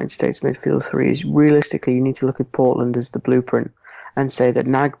the United States midfield three is realistically you need to look at Portland as the blueprint and say that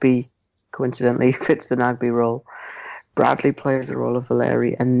Nagbe coincidentally fits the Nagbe role, Bradley plays the role of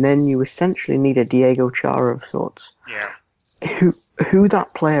Valeri, and then you essentially need a Diego Chara of sorts. Yeah. Who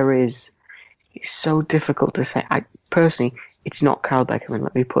that player is so difficult to say. Personally, it's not Kyle Beckerman.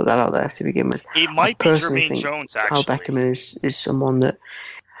 Let me put that out there to begin with. It might be Jermaine Jones, actually. Kyle Beckerman is someone that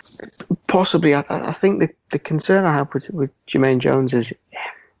possibly, I think the concern I have with Jermaine Jones is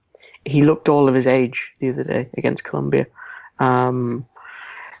he looked all of his age the other day against Colombia.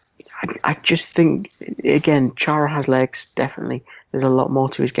 I just think, again, Chara has legs, definitely. There's a lot more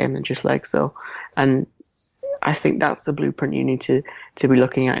to his game than just legs, though. And I think that's the blueprint you need to be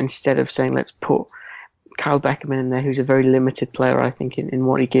looking at instead of saying, let's put Kyle Beckerman in there, who's a very limited player, I think, in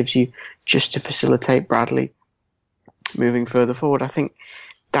what he gives you just to facilitate Bradley moving further forward. I think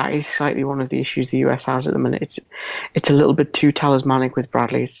that is slightly one of the issues the US has at the minute. It's a little bit too talismanic with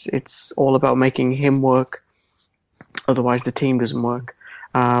Bradley. It's all about making him work, otherwise the team doesn't work.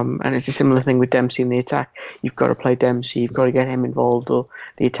 And it's a similar thing with Dempsey in the attack. You've got to play Dempsey, you've got to get him involved, or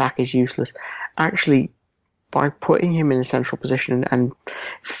the attack is useless. Actually, by putting him in a central position and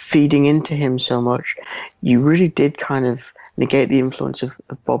feeding into him so much, you really did kind of negate the influence of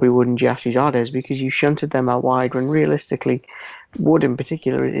Bobby Wood and Gyasi Zardes, because you shunted them out wide when realistically Wood in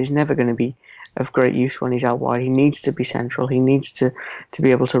particular is never going to be of great use when he's out wide. He needs to be central. He needs to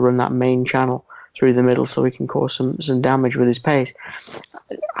be able to run that main channel through the middle so he can cause some damage with his pace.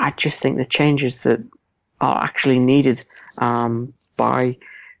 I just think the changes that are actually needed by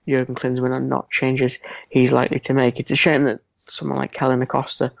Jurgen Klinsmann are not changes he's likely to make. It's a shame that someone like Kellen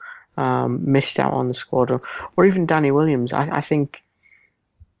Acosta missed out on the squad, or even Danny Williams. I think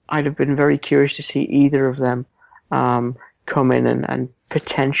I'd have been very curious to see either of them come in and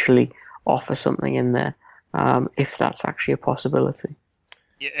potentially offer something in there, if that's actually a possibility.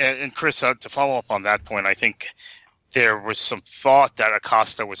 Yeah, and Chris, to follow up on that point, I think there was some thought that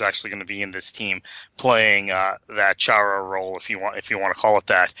Acosta was actually going to be in this team playing that Chara role, if you want to call it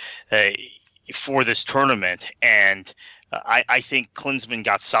that, for this tournament. And I think Klinsmann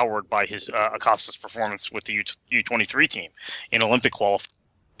got soured by his Acosta's performance with the U23 team in Olympic qualifying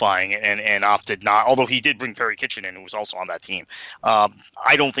and opted not, although he did bring Perry Kitchen in, who was also on that team.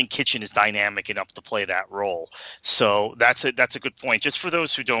 I don't think Kitchen is dynamic enough to play that role. So that's a good point. Just for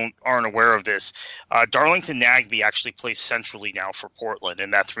those who aren't aware of this, Darlington Nagbe actually plays centrally now for Portland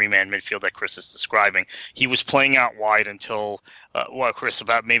in that three-man midfield that Chris is describing. He was playing out wide until, Chris,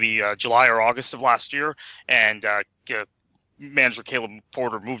 about maybe July or August of last year, and manager Caleb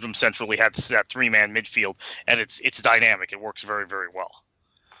Porter moved him centrally, had that three-man midfield, and it's dynamic. It works very, very well.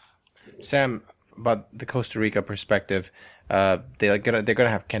 Sam, about the Costa Rica perspective, they're gonna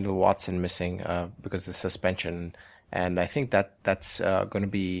have Kendall Watson missing because of the suspension, and I think that's going to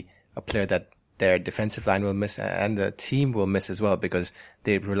be a player that their defensive line will miss and the team will miss as well, because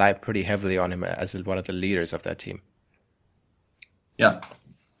they rely pretty heavily on him as one of the leaders of that team. Yeah,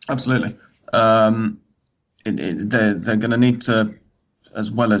 absolutely. They're going to need to,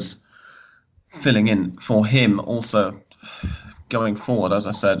 as well as filling in for him, also going forward, as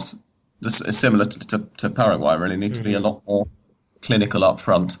I said. This is similar to Paraguay. Really need to be a lot more clinical up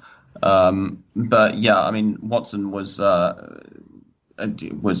front. But yeah, I mean, Watson was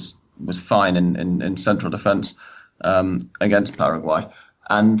fine in central defence against Paraguay,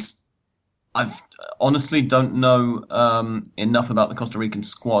 and I honestly don't know enough about the Costa Rican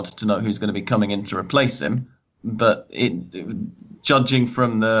squad to know who's going to be coming in to replace him. But judging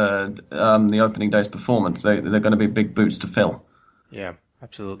from the opening day's performance, they're going to be big boots to fill. Yeah.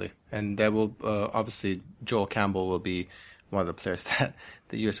 Absolutely. And there will, obviously, Joel Campbell will be one of the players that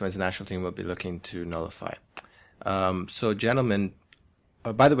the U.S. men's national team will be looking to nullify. So, gentlemen,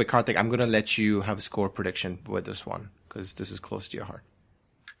 by the way, Karthik, I'm going to let you have a score prediction with this one, because this is close to your heart.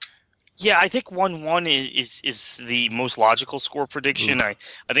 Yeah, I think 1-1 is the most logical score prediction. I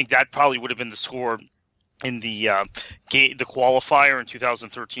think that probably would have been the score in the qualifier in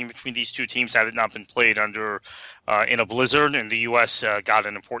 2013 between these two teams had it not been played under in a blizzard, and the U.S. Got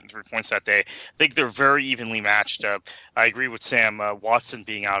an important 3 points that day. I think they're very evenly matched. I agree with Sam. Watson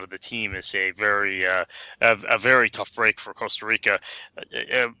being out of the team is a very tough break for Costa Rica.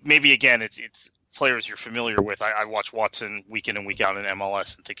 Maybe again, it's players you're familiar with. I watch Watson week in and week out in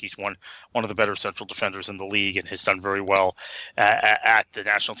MLS and think he's one of the better central defenders in the league and has done very well at the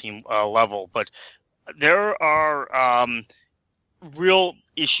national team level. But there are real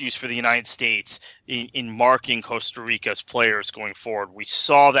issues for the United States in marking Costa Rica's players going forward. We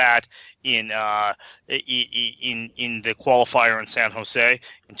saw that in the qualifier in San Jose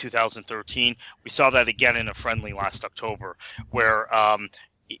in 2013. We saw that again in a friendly last October, where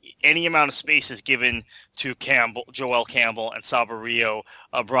any amount of space is given to Joel Campbell and Saborio,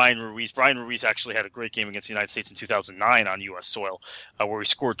 Brian Ruiz. Brian Ruiz actually had a great game against the United States in 2009 on U.S. soil, where he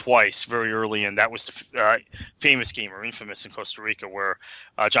scored twice very early, and that was the famous game, or infamous, in Costa Rica, where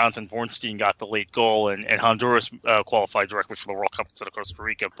Jonathan Bornstein got the late goal, and Honduras qualified directly for the World Cup instead of Costa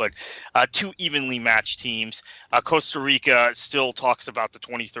Rica. But two evenly matched teams. Costa Rica still talks about the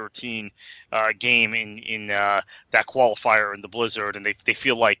 2013 game in that qualifier in the blizzard, and they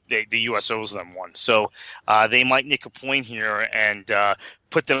feel like the U.S. owes them one. So they might nick a point here and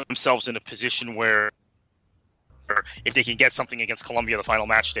put themselves in a position where if they can get something against Colombia the final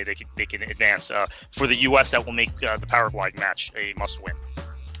match day, they can advance. For the U.S., that will make the Paraguay match a must-win.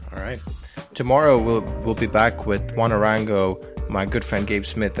 All right. Tomorrow we'll be back with Juan Arango, my good friend Gabe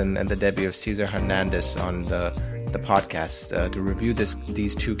Smith, and the debut of Cesar Hernandez on the podcast to review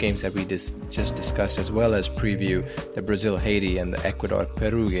these two games that we just discussed, as well as preview the Brazil-Haiti and the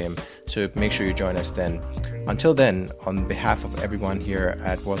Ecuador-Peru game. So make sure you join us then. Until then, on behalf of everyone here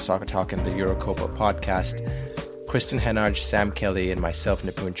at World Soccer Talk and the Eurocopa podcast, Kristen Henarge, Sam Kelly, and myself,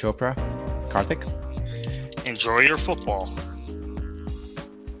 Nipun Chopra. Karthik? Enjoy your football.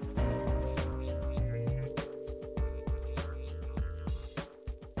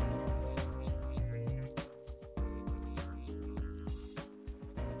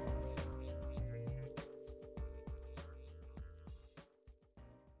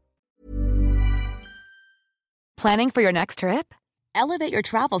 Planning for your next trip? Elevate your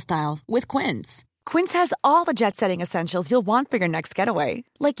travel style with Quince. Quince has all the jet-setting essentials you'll want for your next getaway,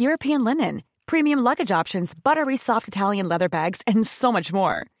 like European linen, premium luggage options, buttery soft Italian leather bags, and so much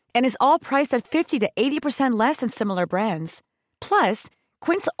more. And is all priced at 50 to 80% less than similar brands. Plus,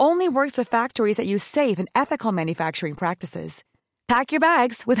 Quince only works with factories that use safe and ethical manufacturing practices. Pack your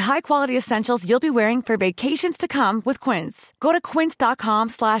bags with high-quality essentials you'll be wearing for vacations to come with Quince. Go to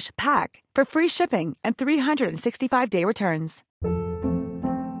quince.com/pack for free shipping and 365-day returns.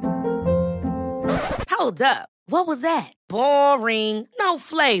 Hold up. What was that? Boring. No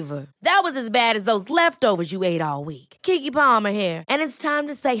flavor. That was as bad as those leftovers you ate all week. Keke Palmer here. And it's time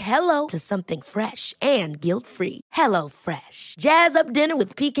to say hello to something fresh and guilt-free. Hello Fresh. Jazz up dinner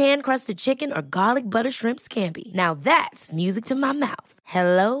with pecan-crusted chicken or garlic butter shrimp scampi. Now that's music to my mouth.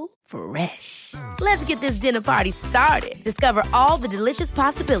 Hello Fresh. Let's get this dinner party started. Discover all the delicious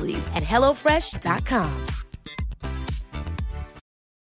possibilities at HelloFresh.com.